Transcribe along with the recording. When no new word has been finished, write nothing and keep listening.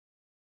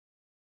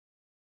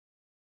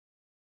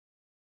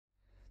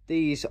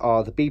These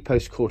are the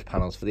B-post quarter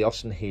panels for the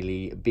Austin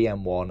Healey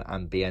BN1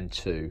 and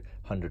BN2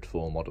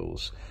 104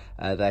 models.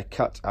 They're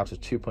cut out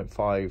of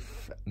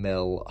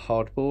 2.5mm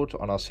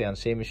hardboard on our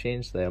CNC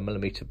machines. They are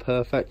millimetre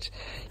perfect.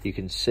 You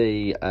can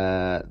see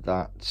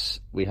that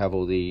we have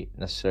all the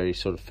necessary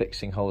sort of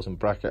fixing holes and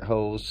bracket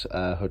holes,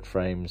 hood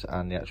frames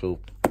and the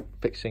actual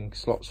fixing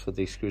slots for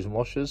the screws and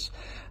washers.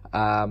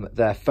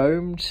 They're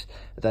foamed,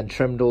 then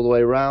trimmed all the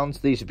way around.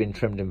 These have been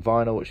trimmed in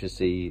vinyl, which is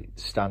the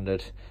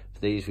standard.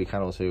 These we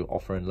can also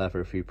offer in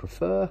leather if you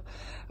prefer.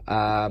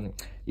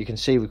 You can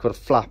see we've got a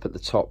flap at the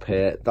top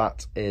here.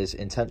 That is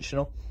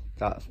intentional.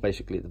 That's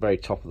basically at the very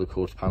top of the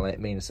quarter panel.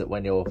 It means that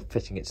when you're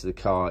fitting it to the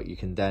car, you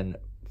can then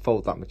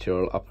fold that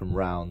material up and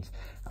round,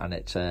 and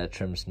it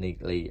trims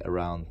neatly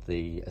around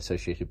the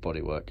associated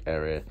bodywork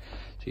area.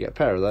 So you get a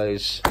pair of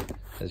those,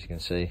 as you can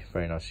see,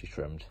 very nicely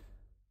trimmed.